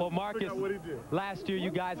Marcus. Well, Marcus, what he did. Last year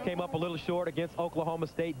you guys came up a little short against Oklahoma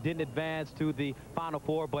State, didn't advance to the Final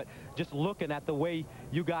Four, but just looking at the way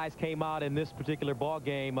you guys came out in this particular ball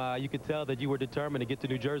game, you could tell that you were determined to get to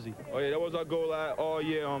New Jersey. Oh, yeah, that was our goal all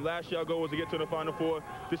year. Last year our goal was to get to the Final Four.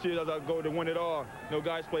 This year our goal to win it all. You know,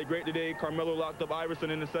 guys played great today. Carmelo locked up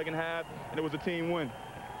Iverson in the second half, and it was a team win.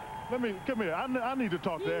 Come here. I need to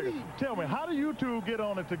talk to Edgar. Tell me, how do you two get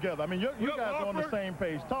on it together? I mean, you guys are on the same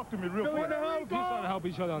page. Talk to me real quick. We're trying to help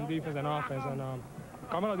each other on defense and offense, and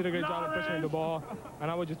Carmelo did a great job of pushing the ball, and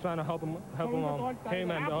I was just trying to help him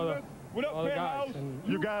him and the other guys. And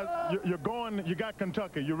you got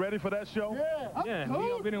Kentucky. You ready for that show? Yeah,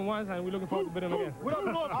 we beat him once, and we're looking forward to beating him again.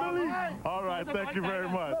 All right, thank you very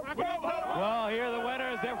much. Well, here are the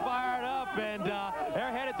winners. They're fired up, and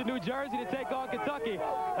they're headed to New Jersey to take on Kentucky.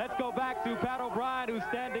 Let's go back to Pat O'Brien, who's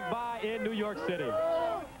standing by in New York City.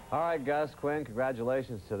 All right, Gus, Quinn,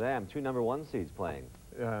 congratulations to them. 2 #1 seeds playing.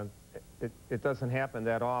 It doesn't happen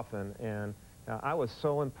that often, and I was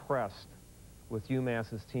so impressed with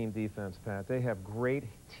UMass's team defense, Pat. They have great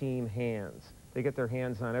team hands, they get their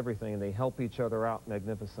hands on everything, and they help each other out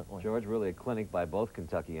magnificently. George, really a clinic by both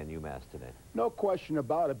Kentucky and UMass today. No question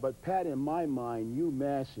about it, but Pat, in my mind,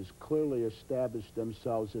 UMass has clearly established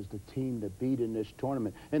themselves as the team to beat in this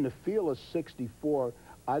tournament. In the field of 64,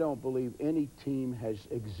 I don't believe any team has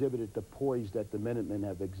exhibited the poise that the Minutemen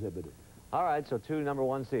have exhibited. All right, so 2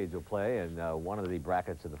 #1 seeds will play, and one of the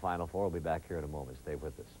brackets of the Final Four will be back here in a moment. Stay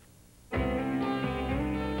with us.